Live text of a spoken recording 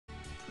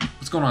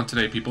going on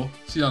today, people?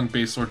 It's Young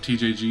Base Lord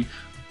TJG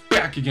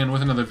back again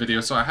with another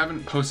video. So I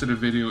haven't posted a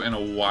video in a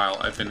while.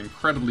 I've been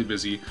incredibly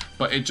busy,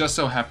 but it just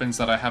so happens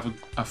that I have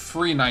a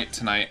free night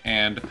tonight,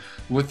 and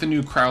with the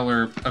new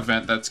Crowler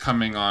event that's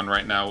coming on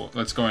right now,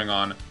 that's going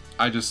on,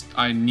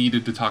 I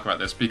needed to talk about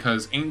this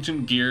because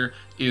Ancient Gear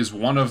is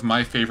one of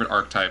my favorite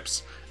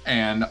archetypes.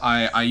 And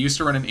I used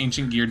to run an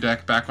Ancient Gear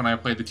deck back when I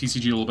played the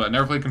TCG a little bit. I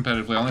never played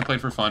competitively, I only played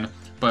for fun.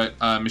 But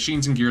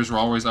Machines and Gears were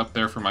always up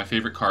there for my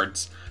favorite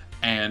cards.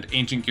 And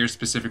Ancient Gear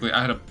specifically,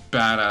 I had a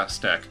badass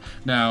deck.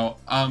 Now,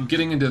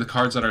 getting into the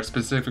cards that are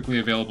specifically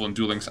available in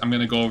Duel Links, I'm going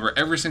to go over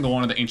every single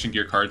one of the Ancient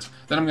Gear cards.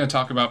 Then I'm going to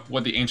talk about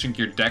what the Ancient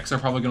Gear decks are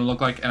probably going to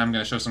look like. And I'm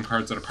going to show some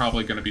cards that are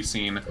probably going to be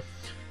seen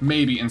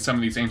maybe in some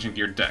of these Ancient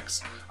Gear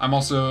decks.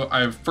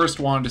 I first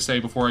wanted to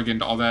say before I get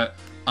into all that,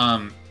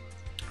 I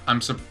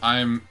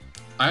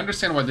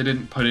understand why they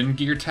didn't put in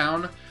Gear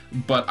Town,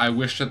 but I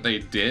wish that they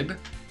did,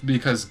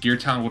 because Gear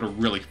Town would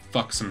have really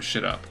fucked some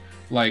shit up.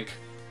 Like,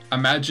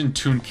 imagine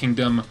Toon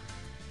Kingdom,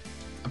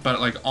 but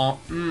like, I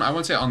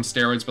wouldn't say on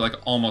steroids, but like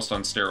almost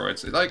on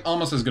steroids. Like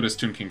almost as good as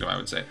Toon Kingdom, I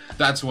would say.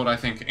 That's what I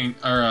think,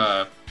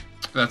 Gear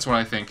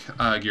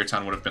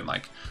Town would have been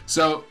like.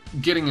 So,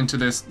 getting into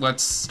this,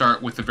 let's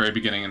start with the very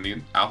beginning in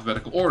the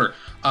alphabetical order.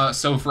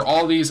 So for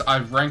all these,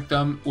 I've ranked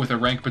them with a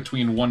rank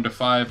between 1 to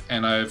 5,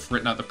 and I've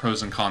written out the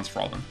pros and cons for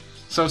all of them.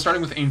 So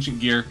starting with Ancient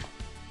Gear,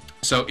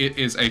 so it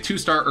is a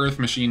 2-star Earth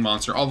machine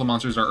monster. All the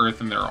monsters are Earth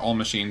and they're all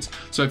machines.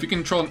 So if you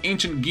control an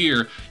Ancient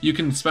Gear, you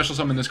can special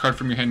summon this card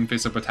from your hand in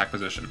face-up attack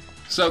position.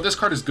 So this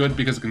card is good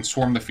because it can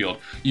swarm the field.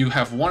 You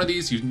have one of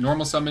these, you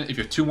normal summon. If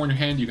you have 2 more in your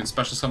hand, you can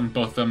special summon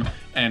both of them,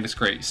 and it's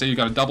great. Say you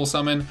got a double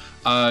summon,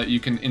 you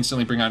can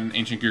instantly bring out an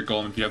Ancient Gear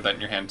Golem if you have that in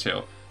your hand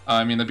too.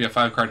 I mean, that'd be a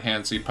 5-card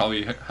hand, so you'd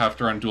probably have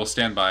to run dual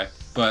standby,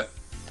 but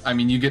I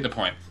mean, you get the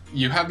point.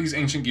 You have these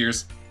Ancient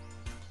Gears.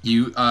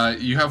 You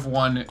have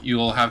one,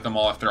 you'll have them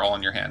all if they're all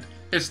in your hand.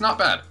 It's not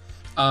bad.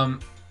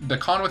 The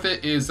con with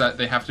it is that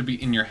they have to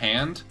be in your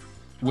hand,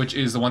 which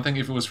is the one thing.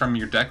 If it was from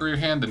your deck or your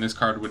hand, then this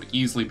card would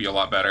easily be a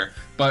lot better,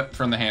 but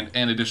from the hand,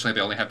 and additionally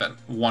they only have that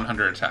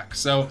 100 attack.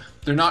 So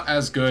they're not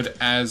as good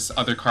as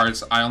other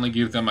cards. I only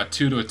give them a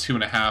 2 to a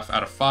 2.5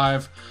 out of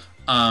 5.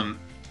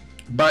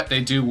 But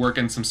they do work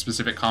in some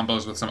specific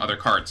combos with some other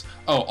cards.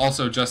 Oh,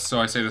 also, just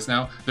so I say this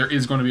now, there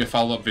is going to be a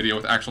follow-up video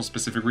with actual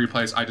specific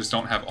replays. I just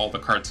don't have all the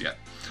cards yet.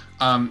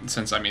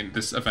 Since, I mean,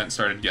 this event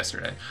started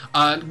yesterday.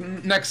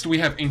 Next, we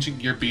have Ancient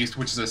Gear Beast,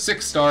 which is a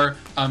 6-star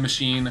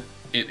machine.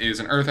 It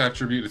is an Earth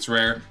attribute, it's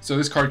rare. So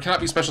this card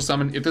cannot be special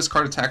summoned. If this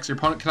card attacks, your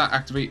opponent cannot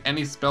activate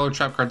any spell or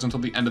trap cards until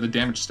the end of the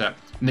damage step.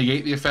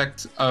 Negate the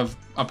effect of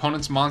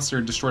opponent's monster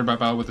destroyed by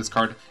battle with this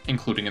card,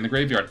 including in the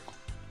graveyard.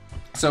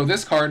 So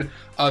this card,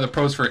 the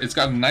pros for it, it's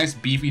got a nice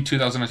beefy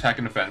 2000 attack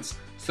and defense.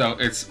 So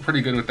it's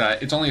pretty good with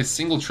that. It's only a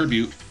single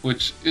tribute,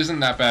 which isn't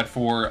that bad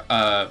for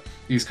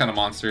these kind of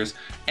monsters.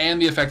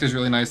 And the effect is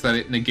really nice that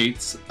it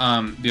negates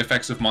the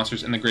effects of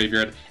monsters in the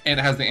graveyard. And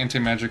it has the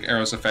anti-magic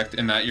arrows effect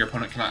in that your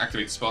opponent cannot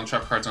activate spell and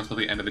trap cards until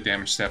the end of the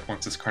damage step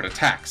once this card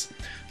attacks.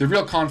 The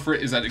real con for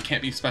it is that it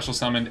can't be special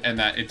summoned and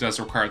that it does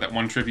require that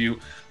 1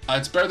 tribute.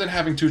 It's better than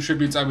having 2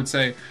 tributes, I would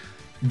say.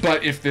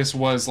 But if this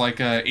was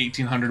like a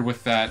 1800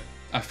 with that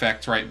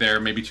effect right there,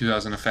 maybe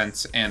 2000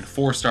 offense and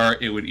 4-star,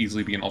 it would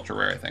easily be an ultra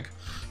rare, I think.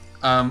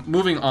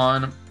 Moving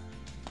on,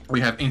 we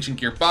have Ancient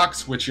Gear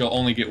Box, which you'll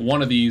only get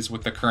one of these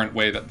with the current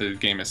way that the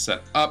game is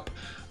set up.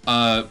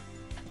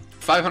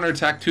 500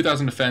 attack,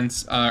 2000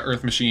 defense,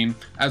 Earth Machine,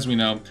 as we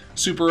know.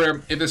 Super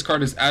rare. If this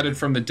card is added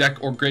from the deck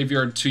or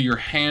graveyard to your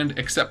hand,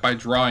 except by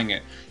drawing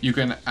it, you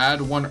can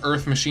add 1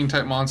 Earth Machine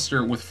type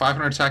monster with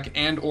 500 attack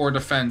and or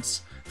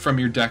defense from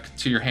your deck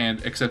to your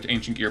hand, except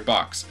Ancient Gear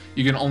Box.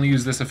 You can only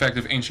use this effect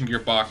of Ancient Gear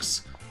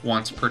Box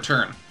once per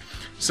turn.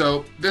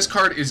 So this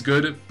card is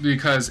good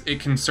because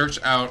it can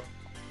search out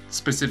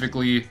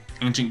specifically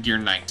Ancient Gear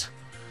Knight.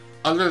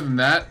 Other than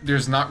that,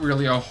 there's not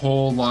really a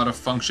whole lot of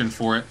function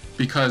for it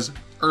because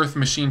Earth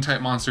Machine type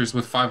monsters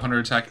with 500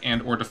 attack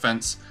and or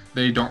defense,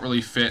 they don't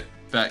really fit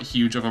that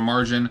huge of a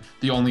margin.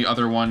 The only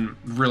other one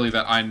really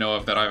that I know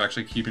of that I've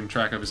actually keeping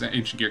track of is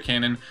Ancient Gear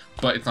Cannon,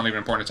 but it's not even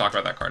important to talk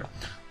about that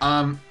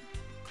card.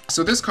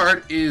 So this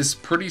card is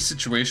pretty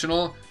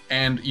situational,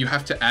 and you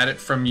have to add it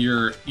from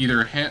your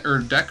either hand or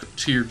deck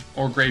to your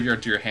or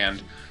graveyard to your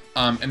hand.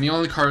 And the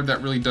only card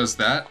that really does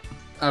that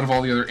out of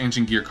all the other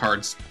Ancient Gear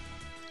cards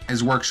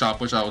is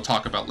Workshop, which I will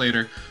talk about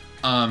later.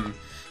 And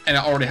it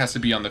already has to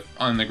be on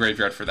the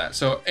graveyard for that.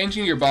 So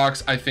Ancient Gear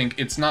Box, I think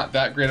it's not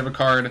that great of a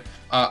card.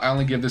 I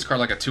only give this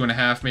card like a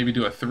 2.5, maybe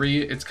do a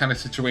 3. It's kind of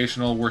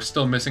situational. We're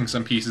still missing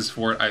some pieces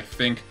for it, I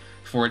think,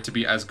 for it to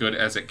be as good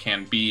as it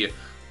can be.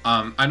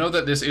 I know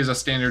that this is a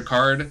standard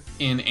card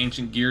in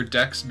Ancient Gear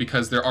decks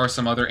because there are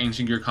some other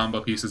Ancient Gear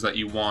combo pieces that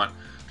you want.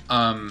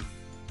 The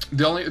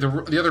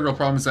other real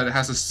problem is that it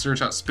has to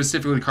search out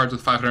specifically cards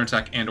with 500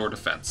 attack and or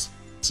defense.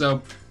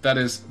 So that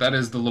is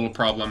the little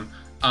problem.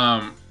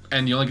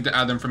 And you only get to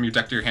add them from your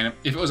deck to your hand.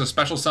 If it was a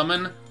special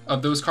summon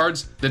of those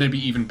cards, then it'd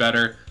be even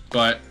better.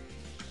 But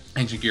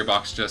Ancient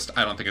Gearbox just,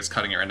 I don't think it's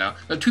cutting it right now.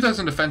 The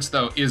 2000 defense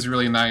though is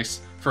really nice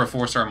for a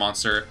 4-star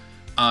monster.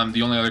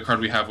 The only other card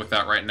we have with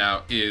that right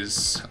now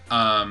is,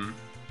 oh,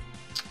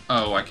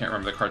 I can't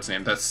remember the card's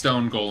name. That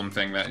stone golem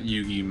thing that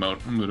Yugi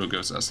Muto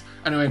Ghost does.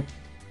 Anyway,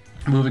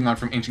 moving on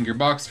from Ancient Gear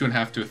Box,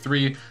 2.5 to a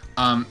 3.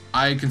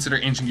 I consider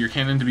Ancient Gear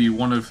Cannon to be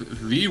one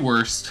of the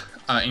worst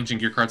Ancient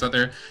Gear cards out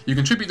there. You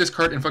contribute this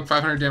card, inflict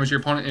 500 damage to your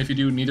opponent, and if you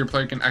do, neither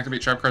player can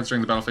activate trap cards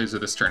during the battle phase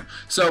of this turn.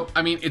 So,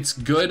 I mean, it's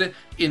good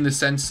in the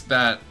sense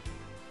that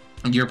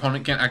your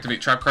opponent can't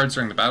activate trap cards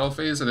during the battle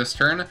phase of this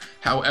turn.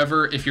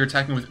 However, if you're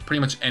attacking with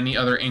pretty much any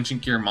other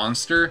Ancient Gear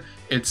monster,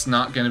 it's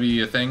not going to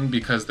be a thing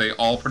because they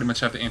all pretty much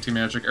have the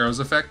anti-magic arrows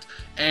effect,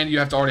 and you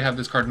have to already have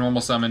this card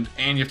normal summoned,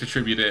 and you have to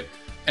tribute it,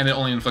 and it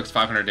only inflicts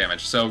 500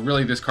 damage. So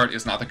really, this card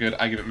is not that good.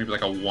 I give it maybe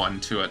like a 1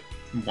 to a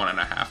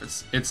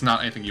 1.5. It's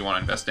not anything you want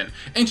to invest in.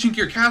 Ancient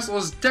Gear Castle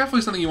is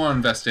definitely something you want to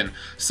invest in.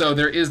 So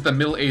there is the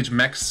Middle Age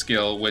Mech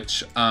skill,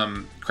 which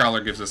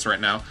Crowler gives us right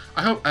now.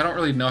 I don't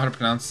really know how to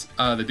pronounce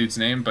the dude's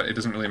name, but it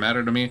doesn't really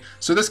matter to me.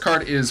 So this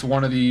card is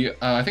one of the,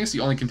 I think it's the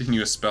only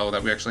continuous spell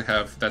that we actually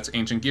have that's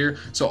Ancient Gear.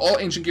 So all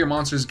Ancient Gear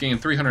monsters gain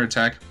 300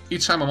 attack.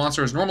 Each time a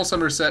monster is normal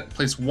summoned or set,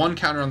 place 1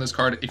 counter on this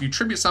card. If you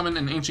tribute summon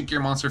an Ancient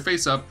Gear monster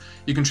face up,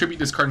 you can tribute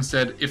this card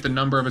instead if the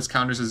number of its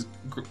counters is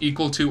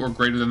equal to or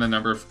greater than the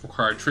number of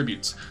required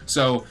tributes.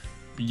 So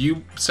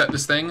you set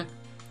this thing,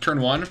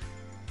 turn 1,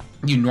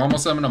 you normal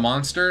summon a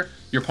monster,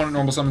 your opponent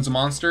normal summons a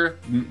monster,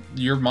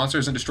 your monster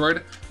isn't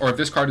destroyed, or if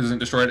this card isn't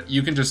destroyed,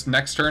 you can just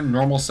next turn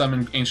normal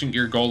summon Ancient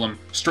Gear Golem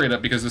straight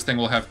up because this thing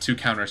will have 2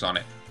 counters on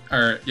it.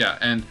 Yeah,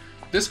 and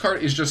this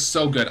card is just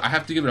so good. I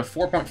have to give it a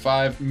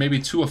 4.5, maybe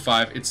 2 of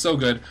 5. It's so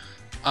good.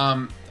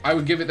 I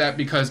would give it that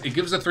because it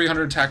gives a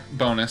 300 attack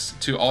bonus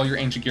to all your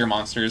Ancient Gear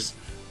monsters.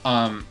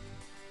 I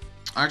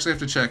actually have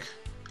to check.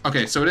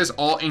 Okay, so it is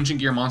all Ancient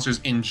Gear monsters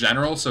in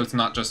general, so it's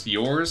not just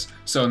yours.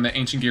 So in the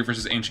Ancient Gear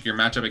versus Ancient Gear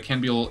matchup, it can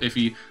be a little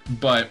iffy,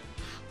 but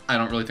I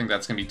don't really think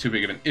that's going to be too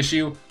big of an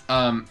issue.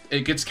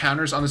 It gets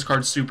counters on this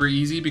card super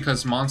easy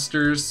because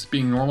monsters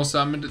being normal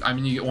summoned, I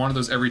mean, you get one of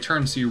those every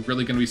turn, so you're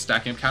really going to be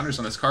stacking up counters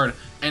on this card,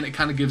 and it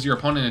kind of gives your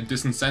opponent a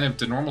disincentive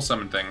to normal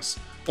summon things,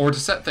 or to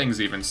set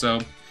things even, so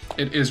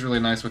it is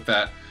really nice with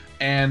that.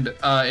 And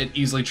it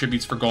easily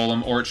tributes for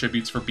Golem, or it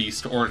tributes for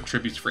Beast, or it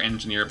tributes for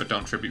Engineer, but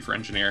don't tribute for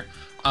Engineer.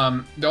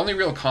 The only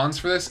real cons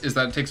for this is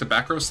that it takes a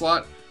back row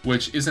slot,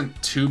 which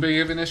isn't too big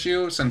of an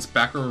issue since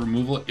back row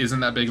removal isn't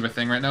that big of a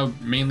thing right now.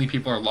 Mainly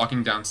people are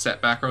locking down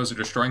set back rows or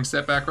destroying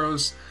set back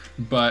rows,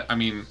 but I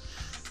mean,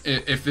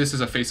 if this is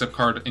a face-up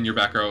card in your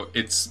back row,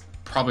 it's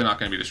probably not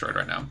going to be destroyed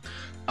right now.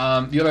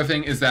 The other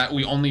thing is that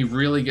we only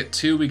really get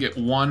 2. We get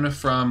 1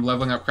 from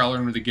leveling up Crowler,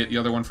 and we get the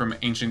other one from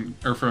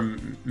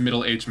from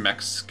Middle Age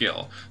Mech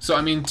skill. So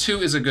I mean,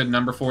 2 is a good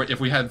number for it. If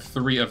we had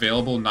 3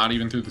 available, not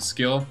even through the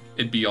skill,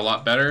 it'd be a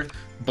lot better.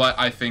 But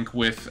I think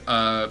with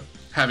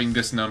having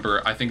this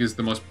number, I think is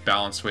the most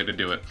balanced way to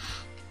do it.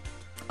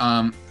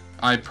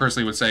 I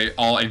personally would say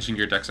all Ancient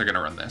Gear decks are going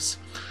to run this.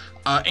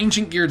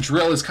 Ancient Gear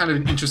Drill is kind of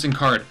an interesting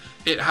card.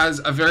 It has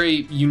a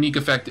very unique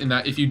effect in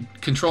that if you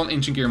control an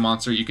Ancient Gear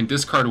monster, you can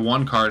discard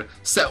 1 card,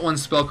 set 1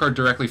 spell card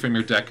directly from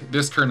your deck.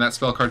 This turn, that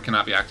spell card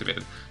cannot be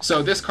activated.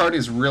 So this card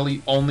is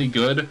really only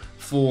good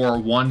for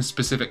one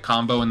specific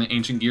combo in the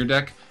Ancient Gear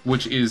deck,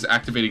 which is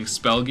activating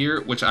Spell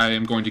Gear, which I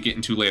am going to get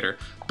into later.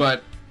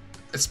 But,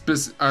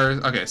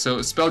 okay,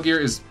 so Spell Gear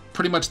is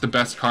pretty much the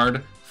best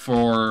card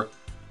for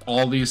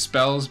all these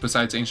spells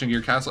besides Ancient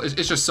Gear Castle.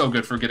 It's just so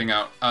good for getting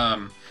out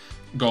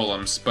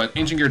golems. But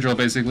Ancient Gear Drill,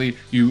 basically,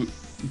 you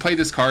play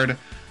this card,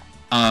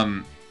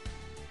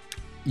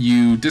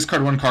 you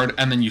discard 1 card,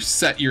 and then you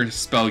set your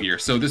spell gear.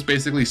 So this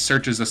basically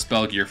searches a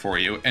spell gear for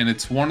you, and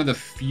it's one of the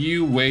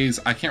few ways,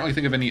 I can't really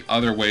think of any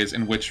other ways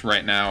in which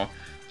right now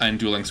in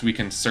Duel Links we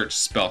can search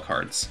spell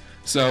cards.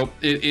 So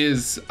it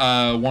is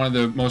one of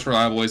the most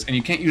reliable ways, and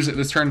you can't use it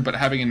this turn, but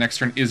having it next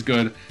turn is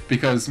good,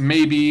 because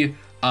maybe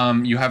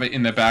you have it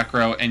in the back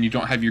row and you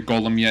don't have your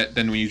golem yet,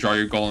 then when you draw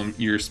your golem,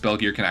 your spell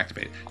gear can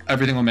activate.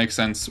 Everything will make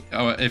sense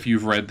if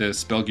you've read the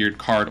spell geared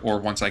card or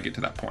once I get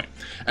to that point.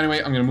 Anyway,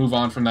 I'm going to move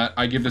on from that.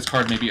 I give this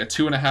card maybe a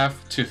 2.5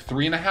 to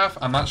 3.5.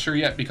 I'm not sure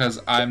yet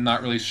because I'm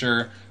not really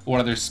sure what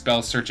other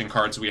spell searching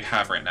cards we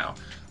have right now.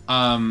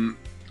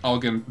 I'll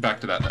get back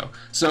to that though.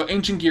 So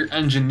Ancient Gear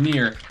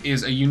Engineer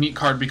is a unique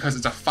card because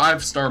it's a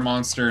 5-star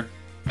monster.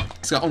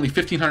 It's got only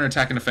 1500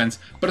 attack and defense,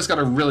 but it's got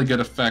a really good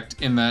effect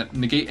in that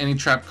negate any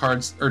trap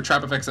cards or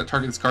trap effects that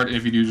target this card, and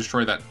if you do,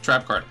 destroy that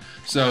trap card.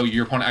 So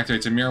your opponent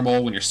activates a Mirror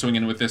Ball when you're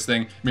swinging with this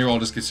thing. Mirror Ball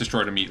just gets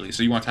destroyed immediately,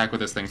 so you want to attack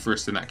with this thing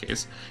first in that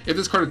case. If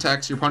this card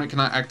attacks, your opponent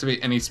cannot activate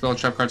any spell or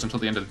trap cards until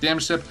the end of the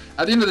damage step.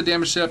 At the end of the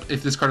damage step,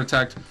 if this card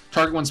attacked,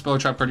 target 1 spell or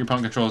trap card your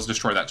opponent controls,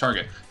 destroy that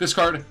target. This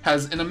card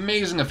has an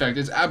amazing effect.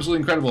 It's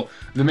absolutely incredible.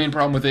 The main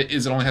problem with it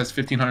is it only has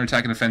 1500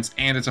 attack and defense,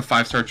 and it's a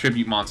 5-star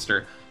tribute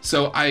monster.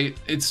 So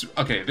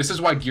okay, this is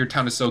why Gear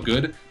Town is so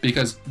good,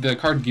 because the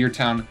card Gear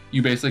Town,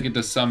 you basically get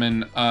to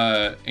summon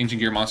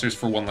Ancient Gear monsters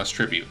for 1 less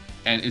tribute,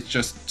 and it's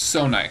just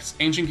so nice.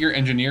 Ancient Gear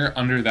Engineer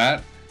under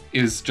that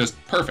is just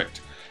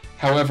perfect.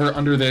 However,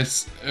 under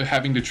this,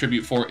 having to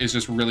tribute 4 is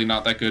just really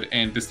not that good,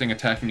 and this thing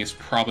attacking is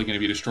probably going to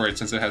be destroyed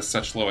since it has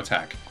such low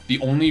attack. The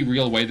only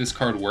real way this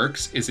card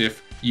works is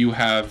if you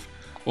have,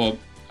 well,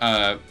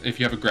 if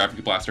you have a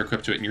Gravity Blaster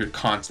equipped to it and you're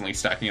constantly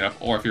stacking it up,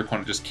 or if your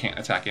opponent just can't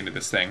attack into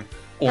this thing,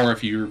 or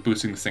if you're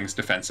boosting this thing's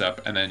defense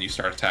up and then you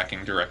start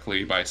attacking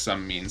directly by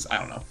some means, I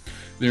don't know.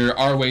 There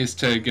are ways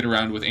to get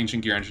around with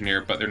Ancient Gear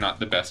Engineer, but they're not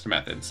the best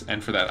methods,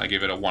 and for that I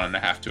give it a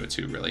 1.5 to a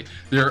 2, really.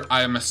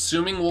 I'm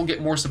assuming we'll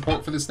get more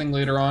support for this thing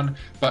later on,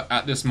 but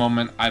at this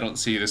moment I don't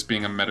see this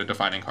being a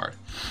meta-defining card.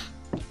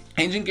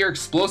 Ancient Gear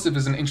Explosive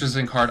is an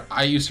interesting card.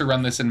 I used to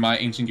run this in my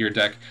Ancient Gear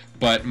deck,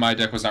 but my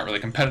deck was not really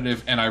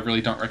competitive, and I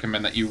really don't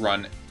recommend that you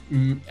run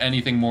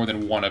anything more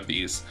than one of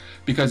these,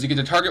 because you get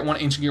to target one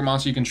Ancient Gear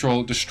monster you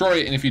control, destroy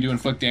it, and if you do,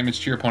 inflict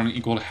damage to your opponent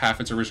equal to half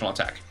its original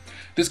attack.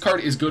 This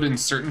card is good in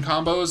certain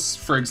combos.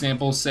 For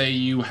example, say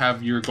you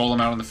have your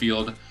Golem out on the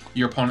field,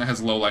 your opponent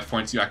has low life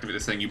points, you activate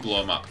this thing, you blow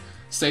them up.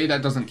 Say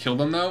that doesn't kill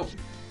them though,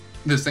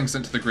 this thing's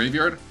sent to the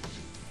graveyard,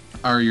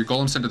 or your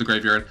Golem sent to the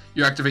graveyard,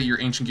 you activate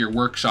your Ancient Gear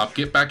Workshop,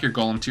 get back your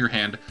Golem to your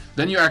hand,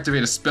 then you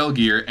activate a Spell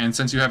Gear, and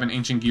since you have an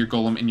Ancient Gear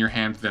Golem in your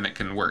hand, then it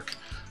can work.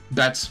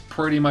 That's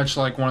pretty much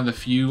like one of the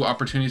few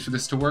opportunities for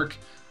this to work,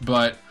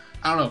 but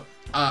I don't know.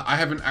 I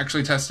haven't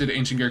actually tested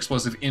Ancient Gear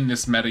Explosive in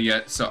this meta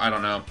yet, so I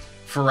don't know.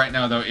 For right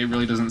now, though, it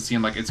really doesn't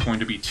seem like it's going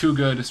to be too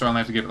good, so I'll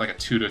have to give it like a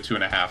 2 to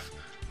 2.5.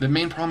 The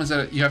main problem is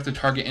that you have to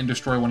target and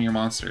destroy one of your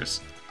monsters.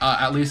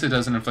 At least it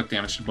doesn't inflict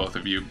damage to both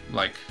of you,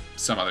 like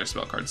some other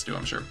spell cards do,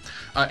 I'm sure.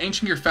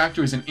 Ancient Gear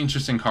Factory is an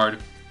interesting card,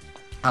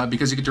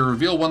 because you get to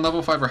reveal one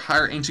level 5 or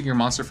higher Ancient Gear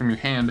monster from your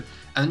hand,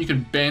 and then you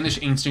can banish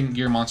Ancient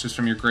Gear monsters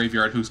from your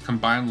graveyard whose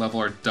combined level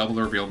are double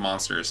the revealed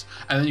monsters,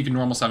 and then you can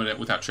normal summon it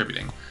without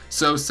tributing.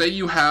 So say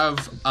you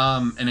have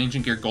an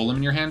Ancient Gear Golem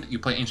in your hand, you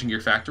play Ancient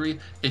Gear Factory.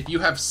 If you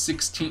have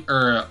 16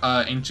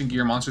 Ancient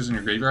Gear monsters in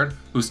your graveyard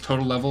whose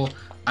total level,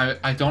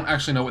 I don't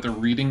actually know what the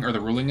reading or the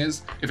ruling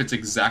is, if it's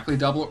exactly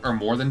double or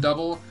more than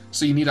double,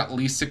 so you need at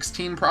least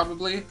 16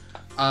 probably.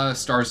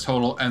 Stars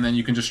total, and then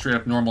you can just straight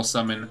up normal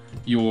summon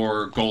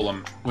your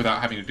Golem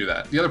without having to do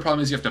that. The other problem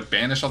is you have to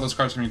banish all those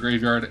cards from your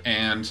graveyard,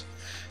 and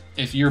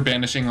if you're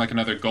banishing like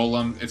another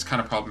Golem, it's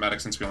kind of problematic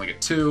since we only get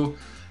 2.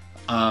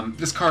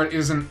 This card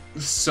isn't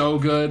so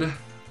good,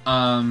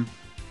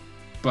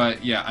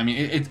 but yeah, I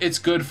mean, it's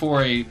good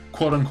for a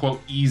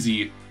quote-unquote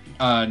easy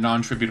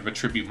non-tribute of a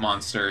tribute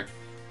monster.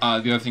 The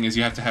other thing is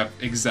you have to have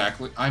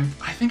exactly, I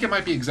think it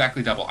might be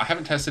exactly double. I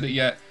haven't tested it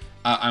yet.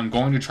 I'm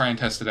going to try and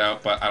test it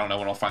out, but I don't know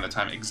when I'll find the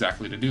time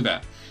exactly to do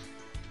that.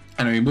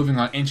 Anyway, moving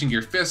on, Ancient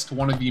Gear Fist,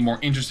 one of the more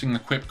interesting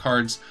equipped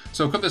cards.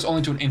 So equip this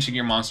only to an Ancient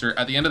Gear monster.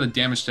 At the end of the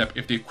damage step,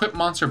 if the equipped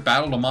monster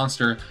battled a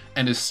monster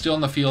and is still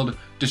in the field,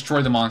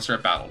 destroy the monster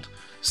it battled.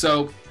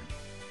 So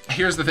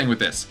here's the thing with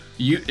this.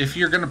 If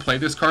you're going to play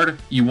this card,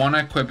 you want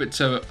to equip it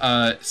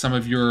to some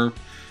of your,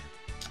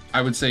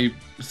 I would say,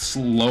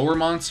 slower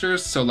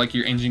monsters. So like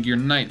your Ancient Gear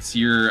Knights,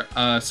 your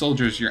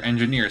soldiers, your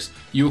engineers.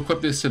 You equip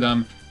this to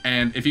them,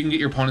 and if you can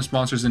get your opponent's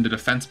monsters into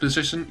defense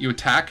position, you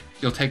attack,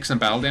 you'll take some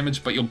battle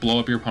damage, but you'll blow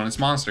up your opponent's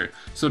monster.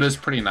 So it is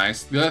pretty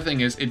nice. The other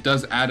thing is it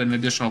does add an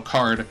additional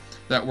card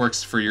that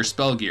works for your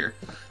spell gear.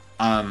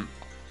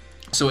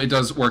 So it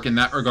does work in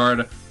that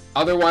regard.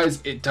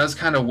 Otherwise, it does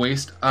kind of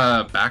waste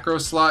a back row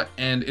slot,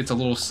 and it's a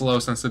little slow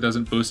since it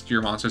doesn't boost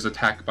your monster's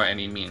attack by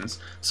any means.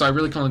 So I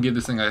really can only give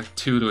this thing a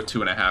 2 to a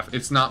 2.5.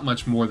 It's not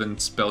much more than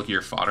spell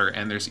gear fodder,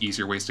 and there's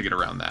easier ways to get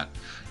around that.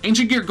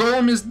 Ancient Gear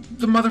Golem is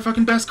the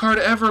motherfucking best card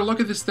ever. Look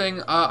at this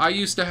thing. I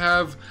used to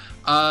have,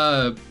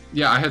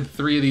 yeah, I had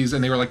 3 of these,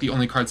 and they were like the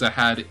only cards I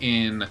had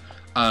in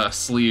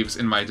sleeves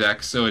in my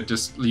deck, so it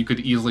just, you could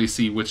easily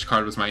see which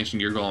card was my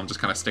Ancient Gear Golem just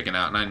kind of sticking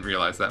out, and I didn't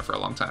realize that for a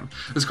long time.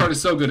 This card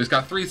is so good. It's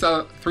got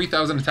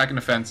 3,000 attack and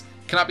defense,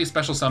 cannot be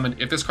special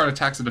summoned. If this card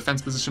attacks a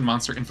defense position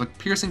monster, inflict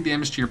piercing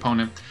damage to your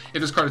opponent.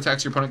 If this card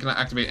attacks, your opponent cannot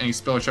activate any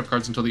spell or trap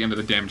cards until the end of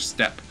the damage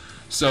step.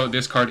 So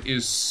this card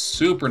is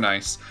super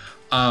nice.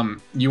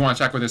 You want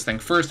to attack with this thing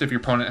first. If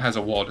your opponent has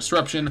a wall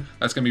disruption,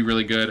 that's going to be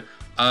really good.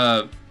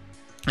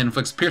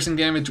 Inflicts piercing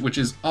damage, which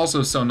is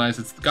also so nice.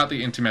 It's got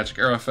the anti-magic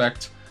arrow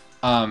effect.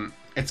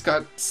 It's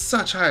got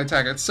such high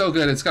attack, it's so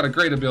good, it's got a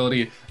great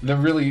ability. The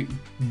really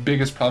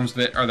biggest problems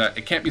with it are that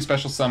it can't be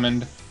special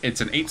summoned, it's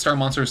an 8-star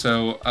monster,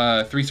 so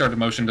 3-star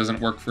demotion doesn't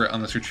work for it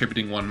unless you're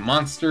tributing one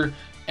monster,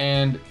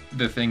 and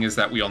the thing is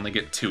that we only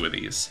get 2 of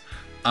these.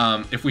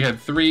 If we had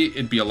 3,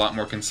 it'd be a lot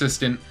more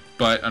consistent,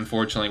 but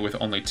unfortunately with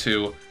only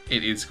 2,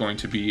 it is going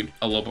to be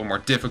a little bit more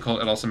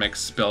difficult. It also makes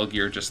spell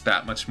gear just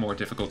that much more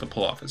difficult to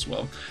pull off as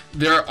well.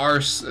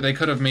 They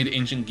could have made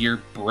Ancient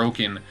Gear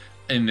broken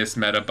in this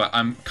meta, but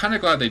I'm kind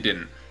of glad they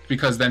didn't,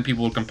 because then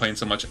people would complain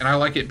so much, and I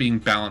like it being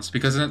balanced,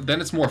 because then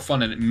it's more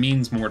fun and it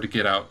means more to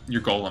get out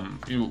your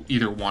Golem,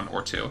 either 1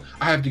 or 2.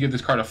 I have to give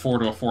this card a 4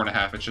 to a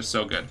 4.5, it's just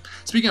so good.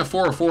 Speaking of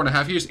 4 or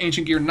 4.5, here's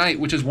Ancient Gear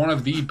Knight, which is one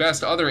of the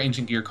best other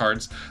Ancient Gear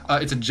cards.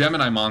 It's a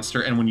Gemini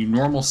monster, and when you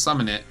normal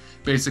summon it,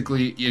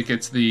 basically it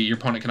gets your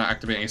opponent cannot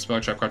activate any spell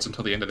trap cards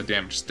until the end of the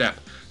damage step.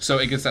 So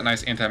it gets that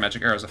nice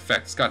anti-magic arrows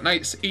effect. It's got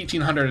nice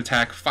 1800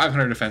 attack,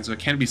 500 defense, so it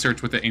can be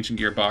searched with the Ancient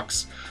Gear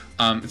box.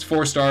 It's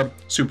 4-star,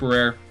 super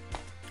rare.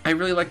 I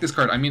really like this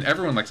card. I mean,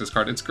 everyone likes this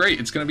card. It's great.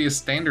 It's going to be a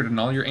standard in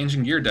all your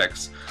Ancient Gear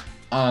decks.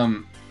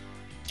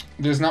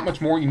 there's not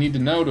much more you need to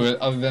know to it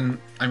other than,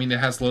 I mean, it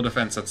has low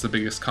defense. That's the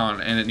biggest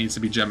con, and it needs to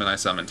be Gemini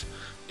summoned.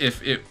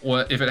 If it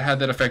had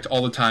that effect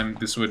all the time,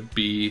 this would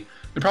be,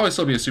 it'd probably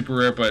still be a super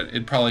rare, but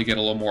it'd probably get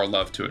a little more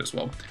love to it as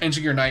well.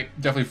 Ancient Gear Knight,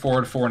 definitely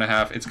 4 to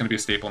 4.5. It's going to be a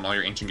staple in all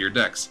your Ancient Gear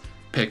decks.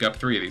 Pick up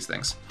 3 of these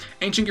things.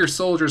 Ancient Gear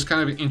Soldier is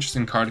kind of an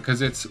interesting card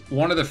because it's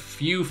one of the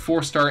few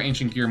 4-star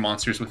Ancient Gear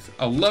monsters with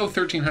a low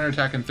 1300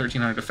 attack and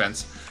 1300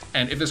 defense.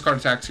 And if this card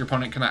attacks, your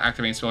opponent cannot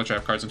activate spell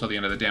trap cards until the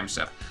end of the damage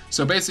step.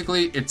 So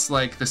basically, it's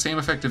like the same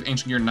effect of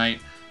Ancient Gear Knight,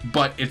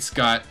 but it's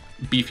got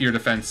beefier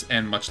defense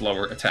and much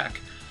lower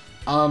attack.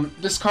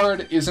 This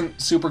card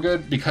isn't super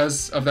good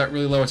because of that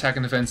really low attack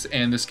and defense,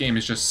 and this game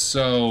is just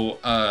so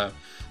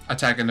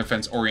attack and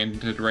defense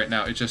oriented right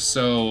now. It's just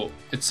so,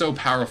 it's so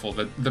powerful.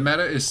 The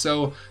meta is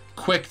so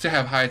quick to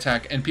have high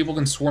attack, and people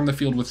can swarm the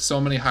field with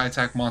so many high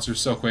attack monsters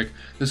so quick.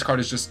 This card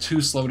is just too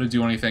slow to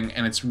do anything,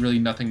 and it's really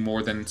nothing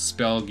more than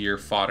spell gear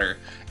fodder.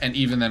 And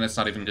even then, it's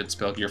not even good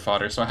spell gear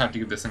fodder, so I have to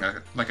give this thing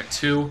like a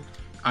 2.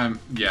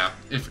 Yeah,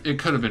 if it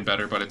could have been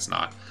better, but it's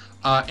not.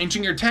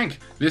 Ancient Gear Tank.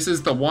 This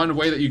is the one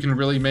way that you can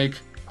really make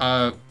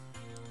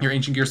your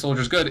Ancient Gear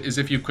Soldiers good, is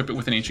if you equip it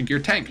with an Ancient Gear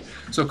Tank.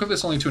 So equip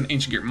this only to an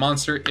Ancient Gear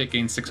monster, it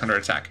gains 600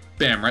 attack.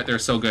 Bam, right there,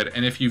 so good.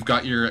 And if you've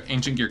got your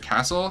Ancient Gear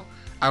Castle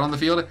out on the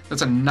field,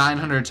 that's a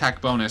 900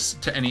 attack bonus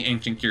to any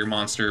Ancient Gear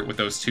monster with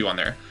those 2 on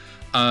there.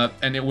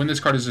 When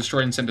this card is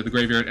destroyed and sent to the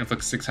graveyard, it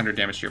inflicts 600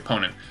 damage to your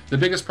opponent. The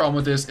biggest problem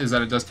with this is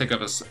that it does take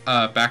up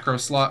a back row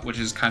slot, which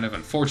is kind of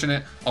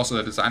unfortunate. Also,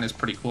 the design is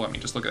pretty cool. I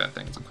mean, just look at that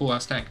thing. It's a cool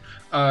ass tank.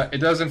 It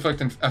does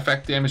inflict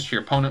effect damage to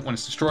your opponent when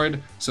it's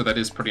destroyed, so that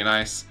is pretty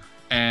nice.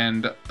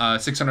 And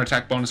 600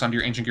 attack bonus onto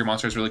your Ancient Gear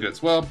monster is really good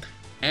as well.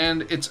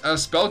 And it's a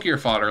spell gear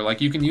fodder. Like,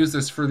 you can use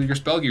this for your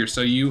spell gear. So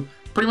you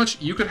pretty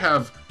much, you could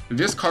have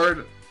this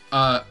card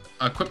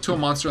equipped to a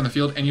monster on the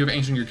field, and you have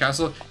Ancient Gear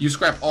Castle. You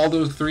scrap all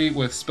those 3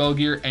 with spell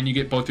gear, and you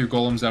get both your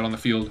golems out on the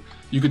field.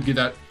 You could get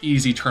that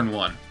easy turn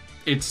 1.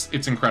 It's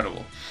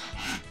incredible.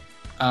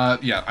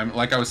 Yeah,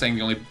 like I was saying,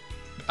 the only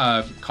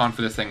con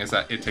for this thing is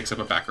that it takes up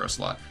a back row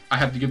slot. I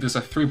have to give this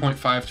a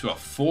 3.5 to a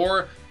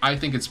 4. I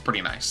think it's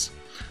pretty nice.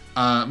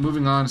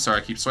 Moving on,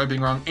 sorry, I keep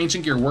swiping wrong.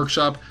 Ancient Gear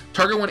Workshop.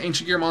 Target one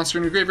Ancient Gear monster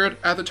in your graveyard,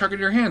 add the target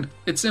to your hand.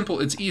 It's simple,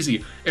 it's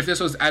easy. If this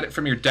was added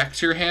from your deck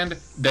to your hand,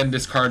 then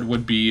this card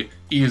would be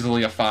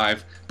easily a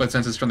 5. But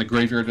since it's from the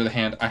graveyard to the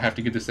hand, I have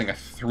to give this thing a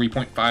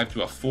 3.5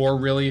 to a 4,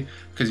 really,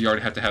 because you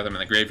already have to have them in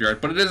the graveyard.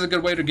 But it is a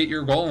good way to get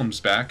your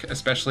golems back,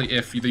 especially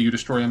if you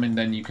destroy them and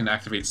then you can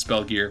activate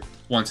Spell Gear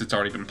once it's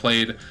already been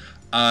played.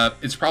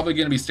 It's probably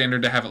going to be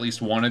standard to have at least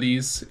one of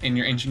these in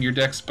your Ancient Gear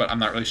decks, but I'm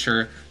not really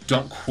sure.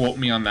 Don't quote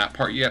me on that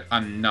part yet.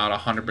 I'm not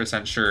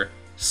 100% sure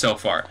so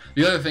far.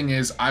 The other thing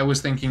is, I was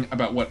thinking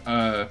about what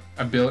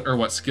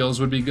what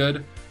skills would be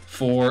good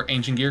for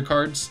Ancient Gear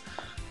cards.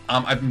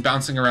 I've been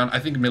bouncing around. I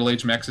think Middle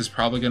Age Mechs is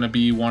probably going to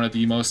be one of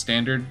the most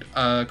standard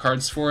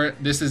cards for it.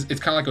 It's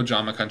kind of like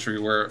Ojama Country,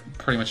 where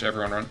pretty much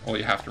everyone well,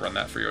 you have to run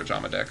that for your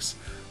Ojama decks.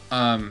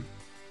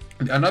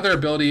 Another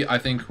ability I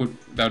think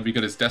that would be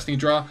good is Destiny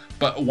Draw,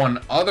 but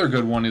one other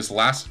good one is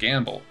Last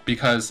Gamble,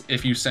 because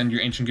if you send your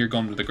Ancient Gear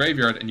Golem to the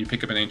graveyard and you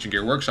pick up an Ancient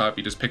Gear Workshop,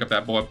 you just pick up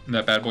that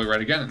bad boy right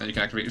again, and then you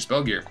can activate your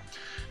Spell Gear.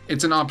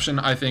 It's an option,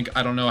 I think.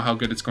 I don't know how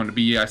good it's going to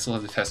be. I still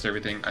have to test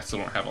everything. I still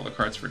don't have all the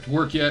cards for it to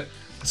work yet.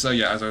 So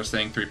yeah, as I was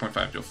saying,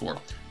 3.5 to a 4.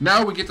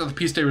 Now we get to the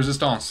piece de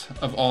resistance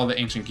of all the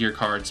Ancient Gear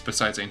cards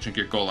besides Ancient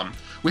Gear Golem.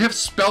 We have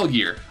Spell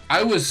Gear.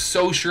 I was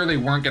so sure they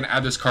weren't going to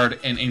add this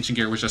card and Ancient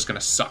Gear was just going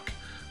to suck.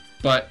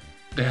 But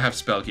they have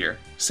Spell Gear.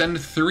 Send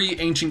 3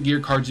 Ancient Gear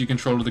cards you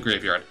control to the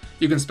graveyard.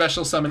 You can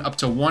special summon up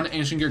to 1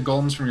 Ancient Gear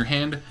Golems from your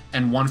hand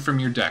and 1 from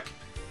your deck,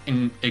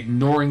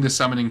 ignoring the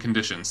summoning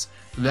conditions.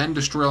 Then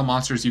destroy all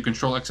monsters you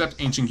control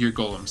except Ancient Gear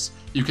Golems.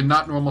 You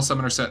cannot normal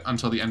summon or set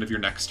until the end of your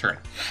next turn.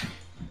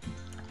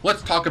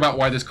 Let's talk about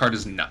why this card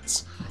is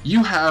nuts.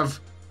 You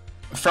have,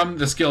 from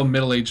the skill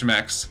Middle Age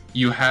Mechs,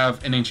 you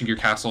have an Ancient Gear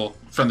Castle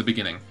from the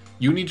beginning.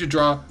 You need to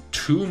draw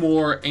 2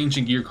 more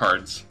Ancient Gear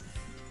cards.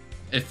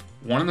 If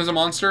one of them is a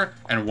monster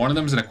and one of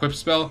them is an equipped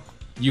spell,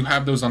 you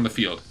have those on the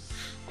field.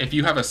 If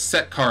you have a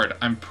set card,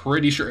 I'm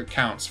pretty sure it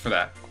counts for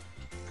that.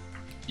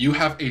 You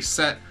have a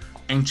set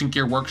Ancient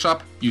Gear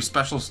Workshop, you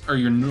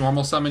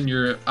normal summon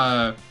your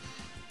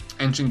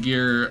Ancient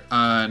Gear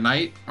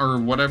Knight or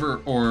whatever,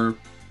 or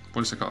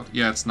what is it called?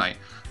 Yeah, it's Knight.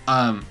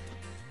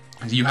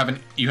 You have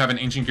an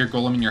Ancient Gear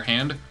Golem in your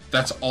hand.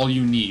 That's all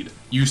you need.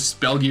 You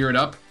Spell Gear it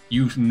up.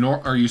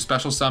 You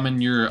special summon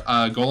your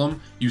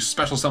Golem. You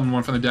special summon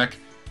one from the deck.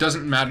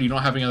 Doesn't matter, you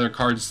don't have any other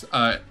cards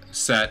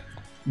set.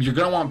 You're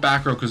going to want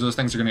back row because those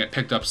things are going to get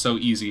picked up so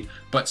easy.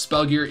 But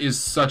Spell Gear is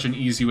such an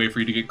easy way for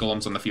you to get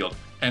golems on the field.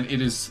 And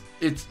it's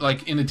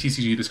like in the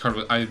TCG, this card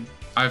was,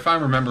 if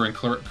I'm remembering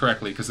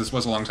correctly, because this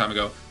was a long time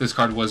ago, this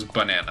card was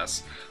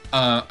bananas.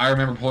 I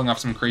remember pulling off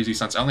some crazy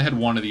stunts. I only had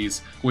 1 of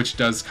these, which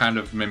does kind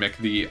of mimic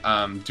the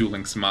Duel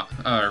Links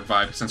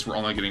vibe, since we're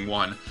only getting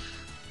 1.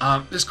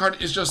 This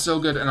card is just so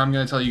good, and I'm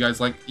going to tell you guys,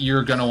 like,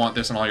 you're going to want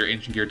this in all your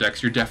Ancient Gear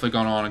decks. You're definitely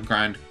going to want to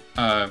grind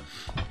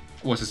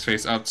what's his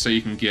face up so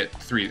you can get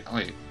 3.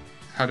 Wait,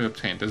 how to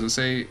obtain? Does it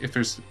say if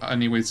there's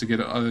any ways to get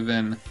it other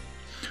than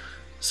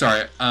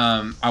Sorry,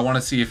 I want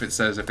to see if it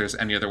says if there's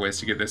any other ways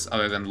to get this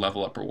other than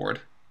level up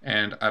reward.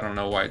 And I don't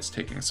know why it's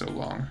taking so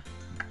long.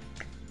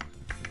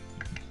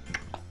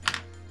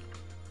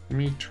 Let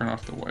me turn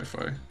off the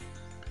Wi-Fi,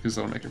 because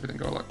that'll make everything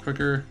go a lot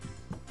quicker.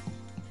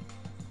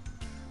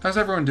 How's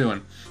everyone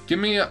doing? Give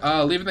me,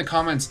 leave in the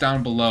comments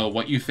down below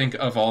what you think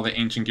of all the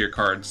Ancient Gear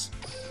cards.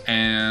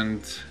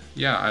 And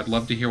yeah, I'd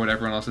love to hear what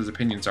everyone else's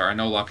opinions are. I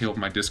know a lot of people in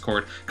my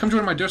Discord. Come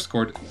join my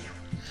Discord.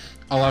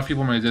 A lot of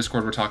people in my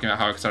Discord were talking about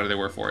how excited they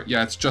were for it.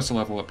 Yeah, it's just a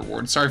level up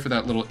reward. Sorry for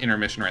that little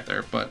intermission right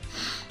there, but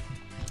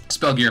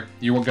Spell Gear,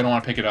 you're gonna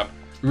want to pick it up.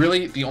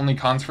 Really, the only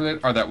cons for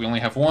it are that we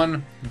only have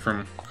one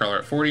from Crawler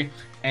at 40,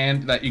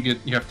 and that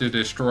you have to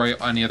destroy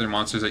any other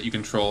monsters that you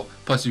control.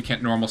 Plus, you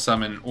can't normal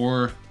summon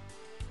or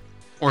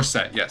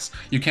set. Yes,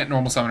 you can't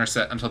normal summon or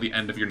set until the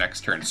end of your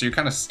next turn. So you're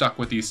kind of stuck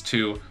with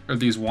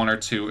these one or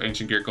two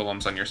Ancient Gear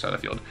Golems on your side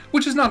of the field,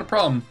 which is not a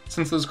problem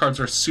since those cards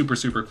are super,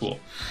 super cool.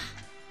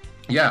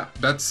 Yeah,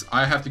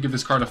 I have to give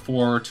this card a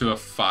 4 to a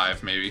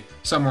 5, maybe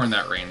somewhere in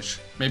that range,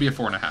 maybe a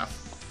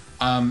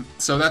 4.5.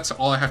 So that's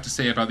all I have to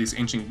say about these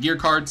Ancient Gear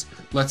cards.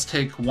 Let's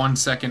take 1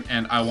 second,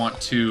 and I want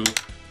to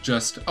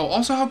just... Oh,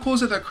 also, how cool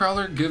is it that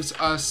Crawler gives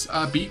us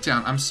a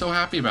beatdown? I'm so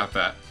happy about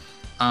that.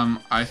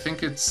 I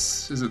think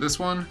it's... Is it this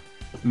one?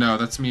 No,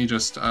 that's me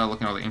just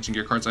looking at all the Ancient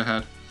Gear cards I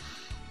had.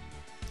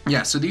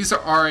 Yeah, so these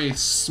are a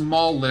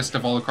small list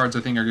of all the cards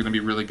I think are going to be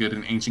really good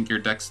in Ancient Gear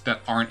decks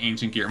that aren't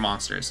Ancient Gear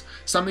monsters.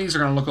 Some of these are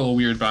going to look a little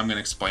weird, but I'm going to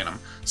explain them.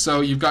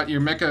 So you've got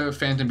your Mecha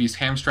Phantom Beast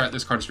Hamstrat.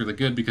 This card is really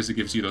good because it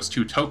gives you those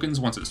 2 tokens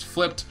once it's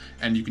flipped,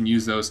 and you can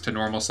use those to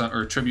normal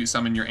or tribute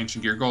summon your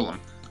Ancient Gear Golem.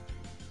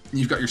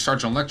 You've got your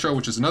Sergeant Electro,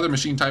 which is another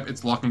machine type.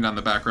 It's locking down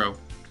the back row,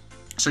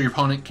 so your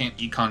opponent can't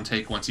econ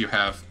take once you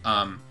have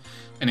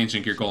an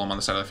Ancient Gear Golem on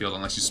the side of the field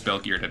unless you spell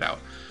geared it out.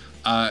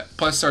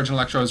 Plus, Sergeant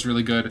Electro is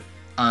really good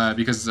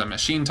because it's a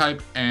machine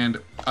type, and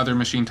other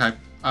machine type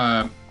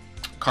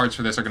cards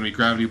for this are going to be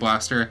Gravity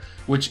Blaster,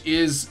 which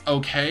is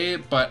okay,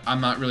 but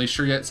I'm not really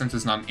sure yet since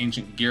it's not an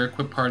Ancient Gear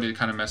equipped card. It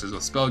kind of messes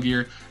with spell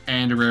gear,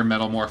 and a Rare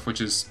Metal Morph,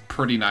 which is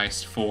pretty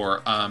nice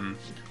for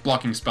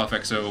blocking spell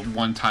effects. So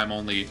one time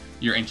only,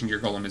 your Ancient Gear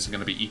Golem isn't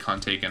going to be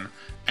econ taken,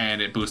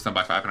 and it boosts them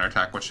by 500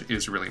 attack, which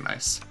is really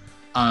nice.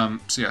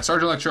 So yeah,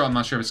 Sergeant Electro, I'm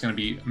not sure if it's going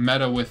to be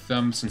meta with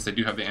them since they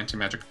do have the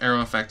anti-magic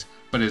arrow effect,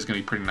 but it is going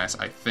to be pretty nice,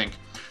 I think.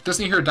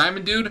 Doesn't hear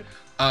Diamond Dude?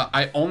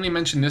 I only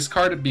mention this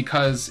card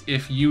because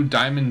if you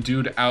Diamond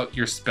Dude out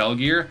your spell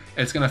gear,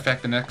 it's going to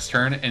affect the next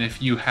turn, and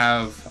if you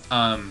have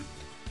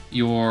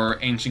your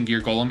Ancient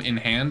Gear Golem in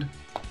hand,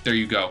 there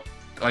you go.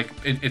 Like,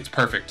 it's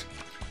perfect.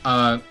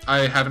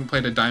 I haven't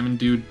played a Diamond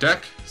Dude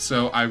deck,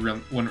 so I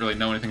wouldn't really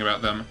know anything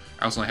about them.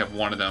 I also only have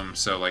one of them,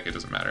 so like it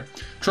doesn't matter.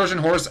 Trojan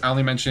Horse, I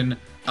only mention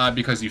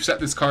because you've set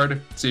this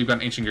card, so you've got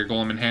an Ancient Gear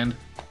Golem in hand.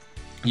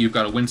 You've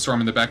got a Windstorm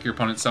in the back, your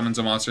opponent summons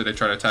a monster, they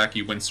try to attack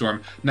you,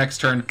 Windstorm. Next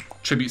turn,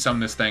 tribute summon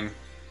this thing,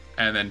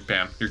 and then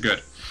bam, you're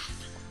good.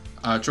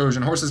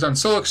 Trojan Horse is done.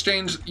 Soul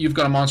Exchange, you've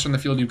got a monster in the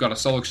field, you've got a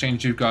Soul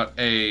Exchange, you've got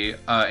a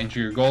Ancient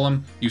Gear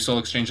Golem, you Soul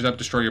Exchange it up,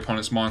 destroy your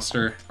opponent's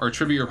monster, or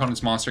tribute your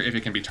opponent's monster if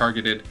it can be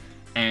targeted,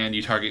 and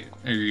you target,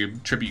 or you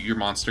tribute your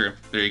monster.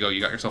 There you go, you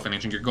got yourself an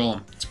Ancient Gear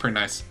Golem. It's pretty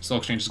nice. Soul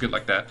Exchange is good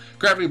like that.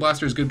 Gravity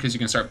Blaster is good because you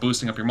can start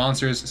boosting up your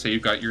monsters. Say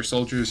you've got your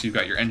soldiers, you've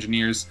got your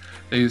engineers.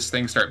 These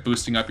things start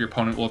boosting up, your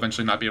opponent will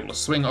eventually not be able to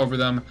swing over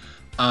them.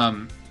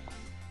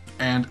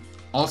 And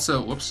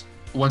also, whoops,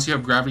 once you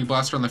have Gravity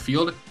Blaster on the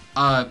field,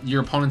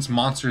 your opponent's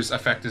monster's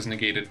effect is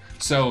negated.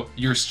 So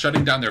you're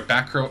shutting down their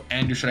back row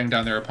and you're shutting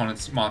down their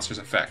opponent's monster's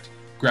effect.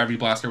 Gravity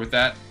Blaster with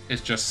that is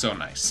just so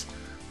nice.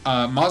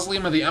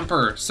 Mausoleum of the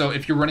Emperor. So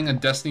if you're running a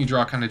Destiny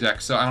Draw kind of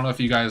deck, so I don't know if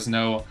you guys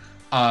know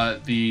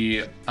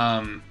the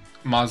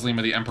Mausoleum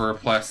of the Emperor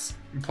plus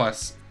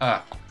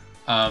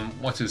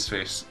what's his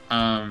face?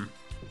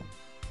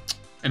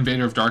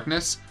 Invader of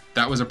Darkness.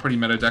 That was a pretty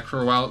meta deck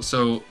for a while.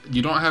 So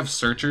you don't have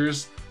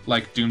searchers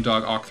like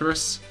Doomdog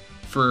Octhrus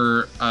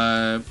for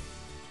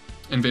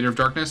Invader of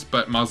Darkness,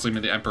 but Mausoleum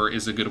of the Emperor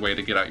is a good way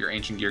to get out your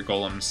Ancient Gear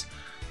Golems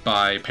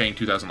by paying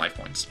 2,000 life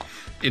points.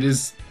 It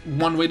is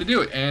one way to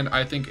do it, and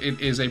I think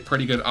it is a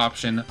pretty good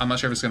option. I'm not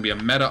sure if it's going to be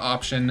a meta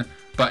option,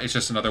 but it's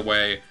just another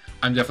way.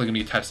 I'm definitely going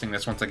to be testing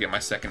this once I get my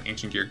second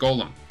Ancient Gear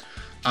Golem.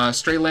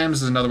 Stray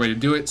Lambs is another way to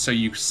do it. So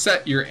you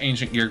set your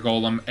Ancient Gear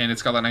Golem, and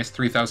it's got a nice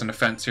 3,000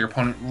 defense, so your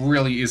opponent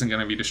really isn't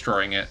going to be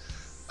destroying it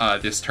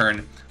this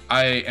turn.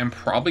 I am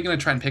probably going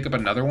to try and pick up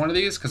another one of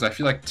these, because I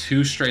feel like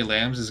 2 Stray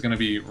Lambs is going to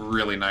be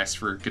really nice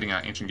for getting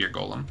out Ancient Gear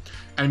Golem.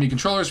 Enemy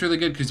Controller is really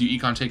good, because you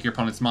econ take your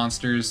opponent's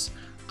monsters.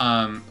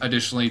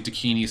 Additionally,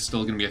 Dakini is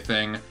still going to be a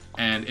thing,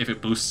 and if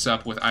it boosts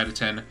up with Ida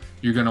 10,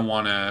 you're going to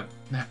want to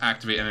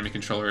activate Enemy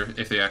Controller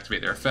if they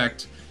activate their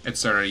effect,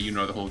 etc. You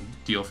know the whole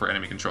deal for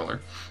Enemy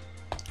Controller.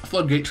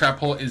 Floodgate Trap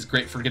Hole is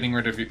great for getting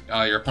rid of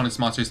your opponent's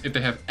monsters. If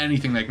they have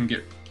anything that can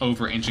get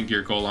over Ancient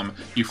Gear Golem,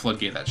 you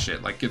floodgate that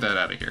shit. Like, get that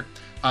out of here.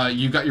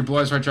 You've got your Blue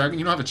Eyes Red Dragon.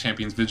 You don't have a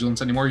Champion's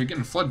Vigilance anymore. You're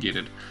getting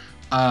floodgated.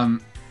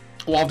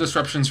 Wall of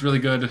Disruption is really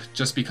good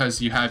just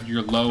because you have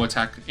your low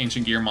attack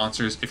Ancient Gear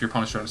monsters if your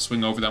opponent's trying to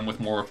swing over them with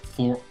more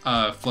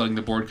flooding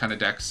the board kind of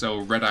decks. So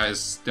Red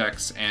Eyes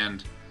decks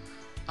and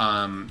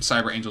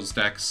Cyber Angels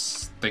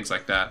decks, things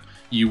like that.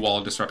 You Wall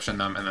of Disruption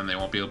them, and then they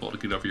won't be able to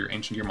get over your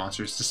Ancient Gear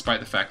monsters, despite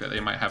the fact that they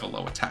might have a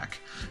low attack.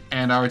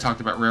 And I already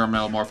talked about Rare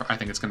Metal Morph. I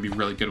think it's going to be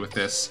really good with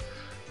this.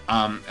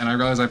 And I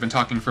realize I've been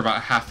talking for about a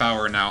half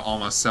hour now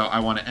almost, so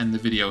I want to end the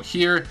video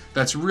here.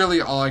 That's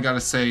really all I got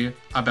to say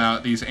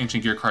about these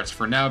Ancient Gear cards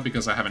for now,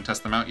 because I haven't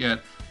tested them out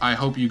yet. I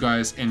hope you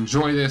guys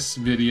enjoy this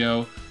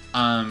video.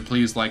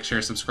 Please like,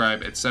 share,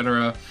 subscribe,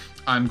 etc.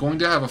 I'm going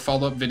to have a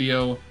follow-up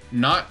video,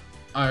 not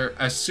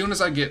as soon as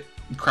I get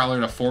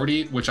Crowler to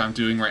 40, which I'm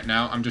doing right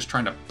now. I'm just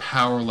trying to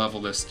power level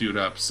this dude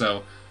up,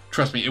 so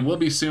trust me, it will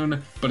be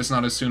soon, but it's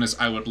not as soon as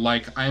I would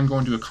like. I am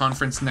going to a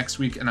conference next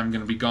week, and I'm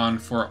going to be gone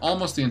for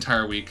almost the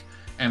entire week,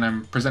 and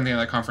I'm presenting at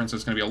that conference, so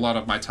it's going to be a lot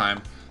of my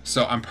time.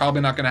 So I'm probably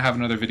not going to have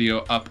another video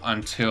up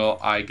until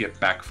I get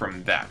back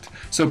from that.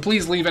 So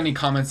please leave any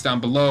comments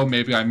down below.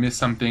 Maybe I missed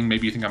something.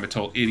 Maybe you think I'm a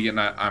total idiot and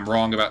I'm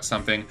wrong about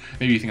something.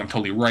 Maybe you think I'm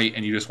totally right,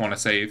 and you just want to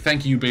say,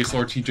 thank you, Base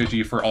Lord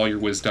TJG, for all your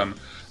wisdom.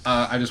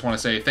 I just want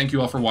to say thank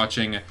you all for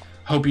watching.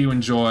 Hope you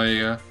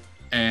enjoy,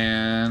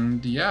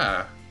 and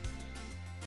yeah.